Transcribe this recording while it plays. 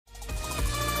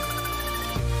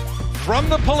From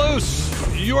the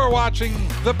Palouse, you are watching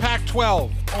the Pac-12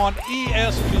 on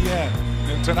ESPN.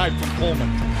 And tonight from Pullman,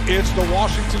 it's the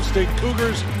Washington State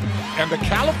Cougars and the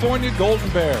California Golden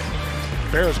Bears.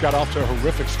 Bears got off to a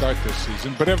horrific start this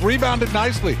season, but have rebounded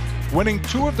nicely, winning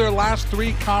 2 of their last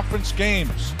 3 conference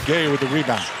games. Gay with the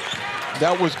rebound.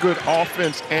 That was good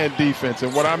offense and defense.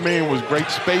 And what I mean was great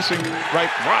spacing. Right.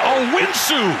 Oh,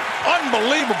 Winsu!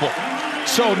 Unbelievable.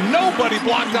 So nobody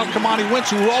blocked out Kamani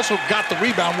Winsu, who also got the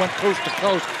rebound, went coast to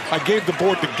coast. I gave the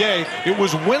board to Gay. It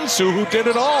was Winsu who did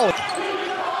it all.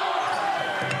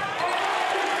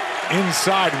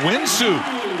 Inside, Winsu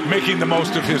making the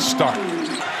most of his start.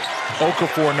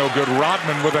 Okafor no good.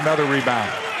 Rodman with another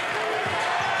rebound.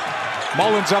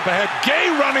 Mullins up ahead. Gay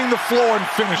running the floor and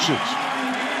finishes.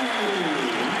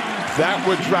 That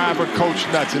would drive a coach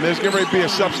nuts, and there's going to be a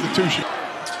substitution.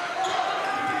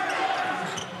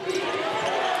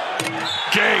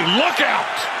 Gay, look out!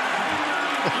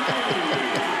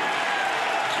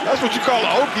 That's what you call an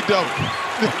okie doke.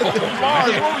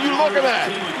 Mars, what were you looking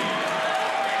at?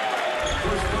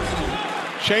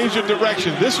 Change of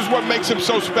direction. This is what makes him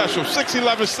so special.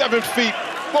 6'11", 7 feet.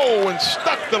 Oh, and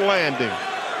stuck the landing.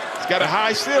 He's got a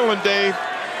high ceiling, Dave.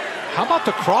 How about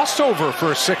the crossover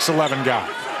for a 6'11" guy?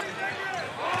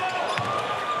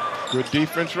 Good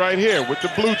defense right here with the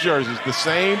blue jerseys. The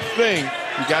same thing.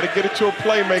 You got to get it to a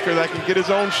playmaker that can get his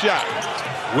own shot.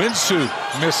 Winsu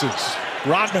misses.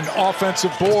 Rodman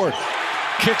offensive board.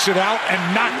 Kicks it out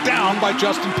and knocked down by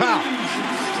Justin Powell.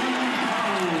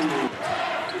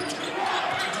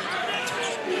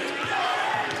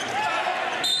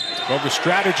 Well, the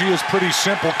strategy is pretty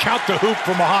simple. Count the hoop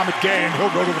for Mohamed Gay and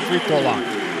he'll go to the free throw line.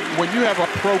 When you have a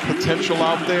pro potential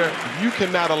out there, you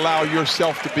cannot allow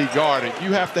yourself to be guarded.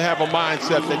 You have to have a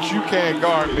mindset that you can't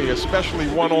guard me, especially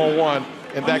one-on-one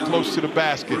and that close to the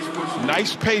basket.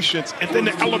 Nice patience, and then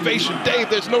the elevation. Dave,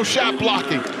 there's no shot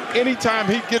blocking. Anytime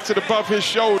he gets it above his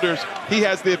shoulders, he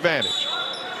has the advantage.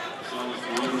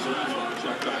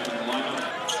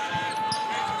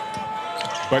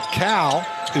 But Cal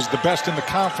is the best in the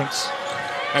conference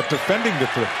at defending the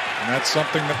three. And that's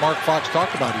something that Mark Fox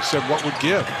talked about. He said, what would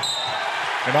give?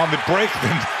 And on the break, the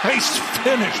nice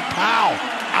finish. Powell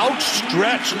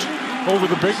outstretched over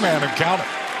the big man and counted.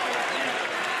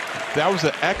 That was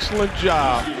an excellent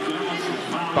job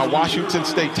by Washington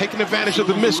State, taking advantage of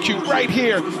the miscue right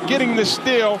here, getting the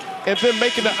steal, and then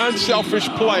making the unselfish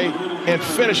play and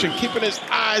finishing, keeping his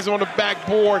eyes on the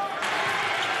backboard.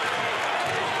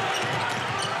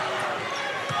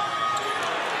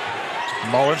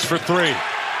 Mullins for 3.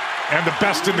 And the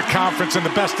best in the conference and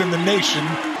the best in the nation.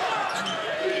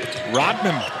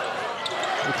 Rodman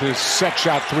with his set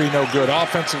shot 3 no good.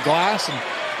 Offensive glass and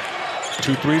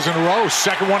 2 threes in a row.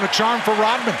 Second one a charm for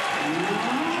Rodman.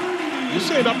 You're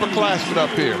seeing upperclassmen up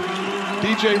here.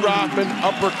 DJ Rodman,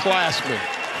 upperclassman.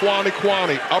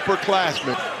 Kwani,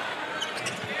 upperclassman.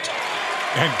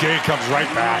 And Gay comes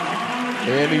right back.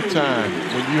 Anytime.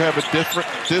 When you have a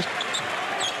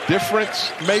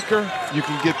difference maker, you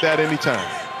can get that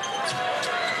anytime.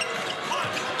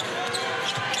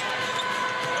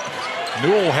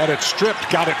 Newell had it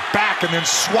stripped, got it back, and then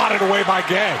swatted away by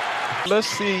Gay. Let's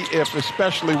see if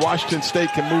especially Washington State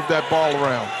can move that ball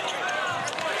around.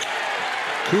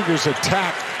 Cougars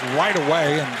attack right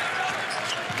away and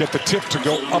get the tip to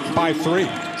go up by 3.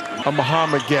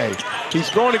 Mohamed Gay. He's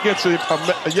going against a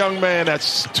young man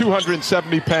that's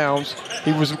 270 pounds.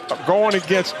 He was going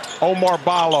against Omar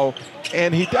Ballo,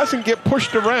 and he doesn't get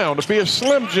pushed around. To be a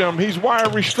Slim Jim, he's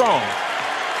wiry strong.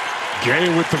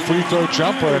 Gay with the free throw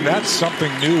jumper, and that's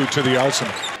something new to the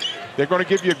arsenal. They're going to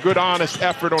give you a good, honest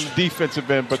effort on the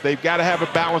defensive end, but they've got to have a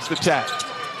balanced attack.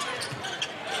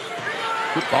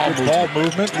 Good ball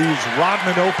movement leaves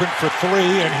Rodman open for 3,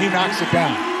 and he knocks it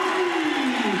down.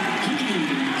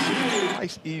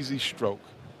 Nice, easy stroke.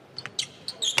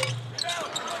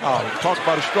 Oh, talk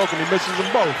about a stroke, and he misses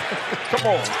them both. Come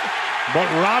on. But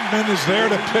Rodman is there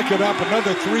to pick it up.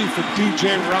 Another 3 for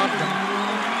DJ Rodman.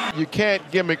 You can't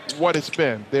gimmick what it's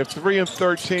been. They're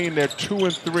 3-13. They're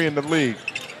 2-3 in the league.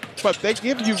 But they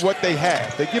give you what they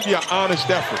have. They give you an honest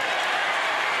effort.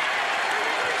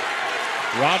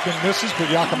 Rodman misses, but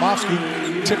Yakimovsky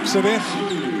tips it in.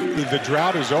 The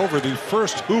drought is over. The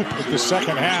first hoop of the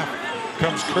second half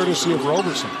comes courtesy of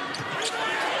Roberson.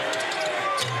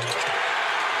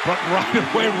 But right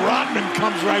away, Rodman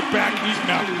comes right back,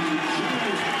 eating up.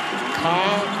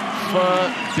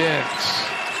 Confidence.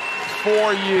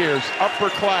 4 years,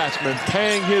 upperclassman,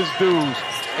 paying his dues,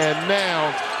 and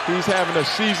now he's having a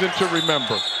season to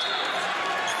remember.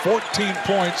 14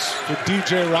 points for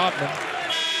DJ Rodman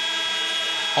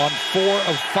on 4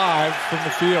 of 5 from the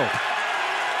field.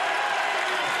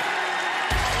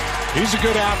 He's a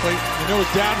good athlete. You know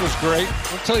his dad was great.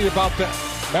 We'll tell you about that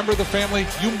member of the family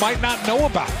you might not know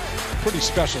about. Pretty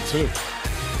special, too.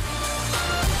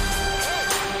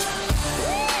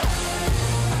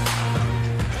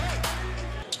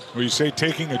 Well, you say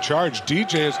taking a charge.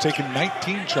 DJ has taken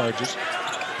 19 charges,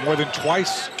 more than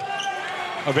twice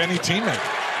of any teammate.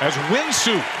 As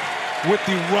Winsu with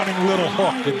the running little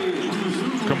hook.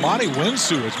 And Kamani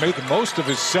Winsu has made the most of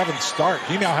his 7th start.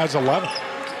 He now has 11.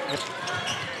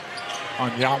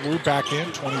 On Yawu back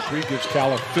in, 23 gives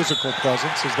Cal a physical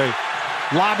presence as they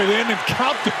lob it in and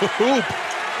count the hoop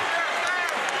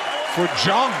for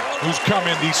Jung, who's come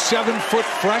in, the 7-foot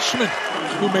freshman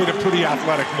who made a pretty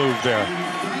athletic move there.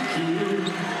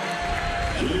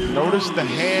 Notice the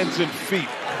hands and feet.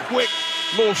 Quick,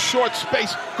 little short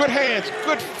space. Good hands,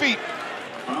 good feet.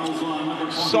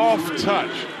 Soft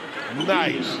touch.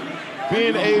 Nice.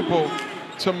 Being able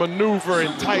to maneuver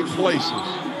in tight places.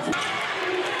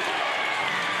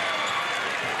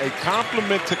 A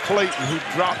compliment to Clayton, who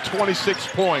dropped 26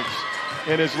 points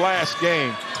in his last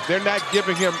game. They're not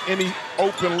giving him any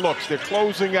open looks. They're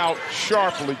closing out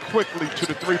sharply, quickly to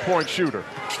the three-point shooter.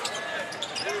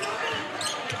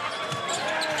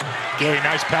 Gary,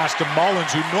 nice pass to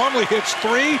Mullins, who normally hits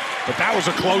 3, but that was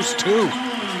a close 2.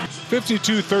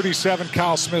 52-37,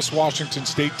 Kyle Smith's Washington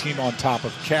State team on top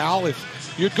of Cal. If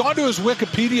you'd gone to his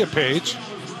Wikipedia page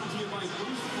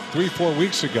 3-4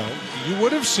 weeks ago, you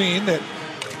would have seen that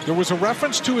there was a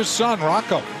reference to his son,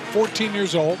 Rocco, 14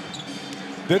 years old,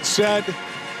 that said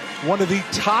one of the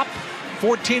top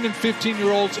 14 and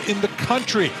 15-year-olds in the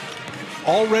country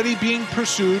already being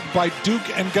pursued by Duke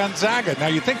and Gonzaga. Now,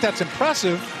 you think that's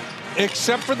impressive,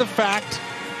 except for the fact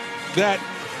that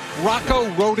Rocco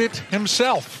wrote it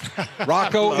himself.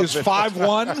 Rocco is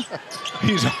 5'1",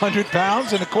 he's 100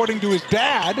 pounds, and according to his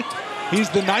dad, he's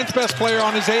the 9th best player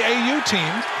on his AAU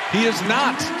team. He is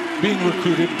not being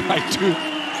recruited by Duke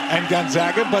and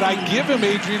Gonzaga, but I give him,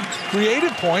 Adrian,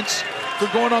 creative points for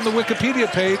going on the Wikipedia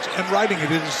page and writing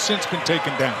it. It has since been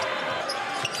taken down.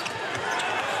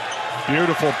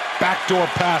 Beautiful backdoor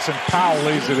pass, and Powell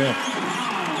lays it in.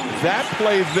 That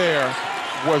play there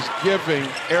was giving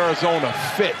Arizona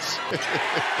fits.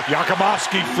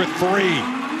 Yakumovsky for 3.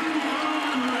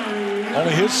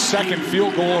 Only his 2nd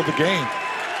field goal of the game.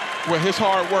 Well, his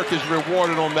hard work is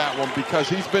rewarded on that one because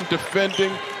he's been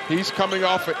defending. He's coming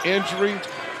off an injury.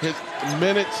 His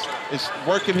minutes is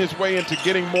working his way into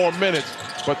getting more minutes,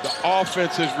 but the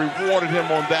offense has rewarded him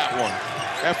on that one.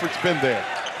 Effort's been there.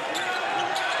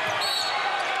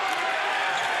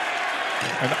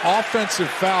 An offensive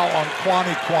foul on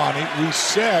Kwani. We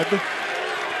said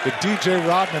that DJ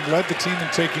Rodman led the team in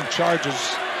taking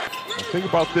charges. Think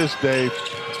about this, Dave.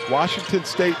 Washington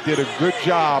State did a good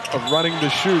job of running the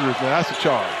shooters. Now that's a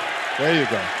charge. There you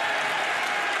go.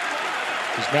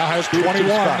 He now has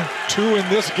 21, 2 in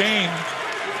this game.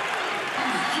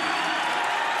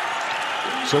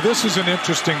 So this is an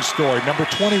interesting story. Number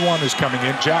 21 is coming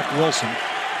in, Jack Wilson.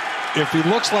 If he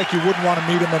looks like you wouldn't want to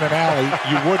meet him in an alley,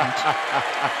 you wouldn't.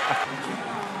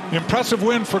 Impressive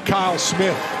win for Kyle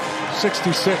Smith,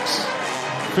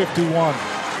 66-51.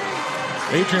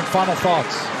 Adrian, final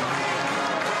thoughts?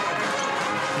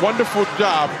 Wonderful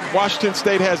job. Washington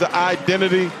State has an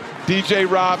identity. DJ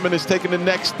Rodman is taking the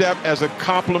next step as a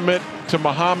compliment to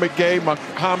Muhammad Gay.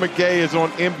 Muhammad Gay is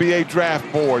on NBA draft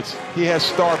boards. He has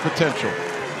star potential.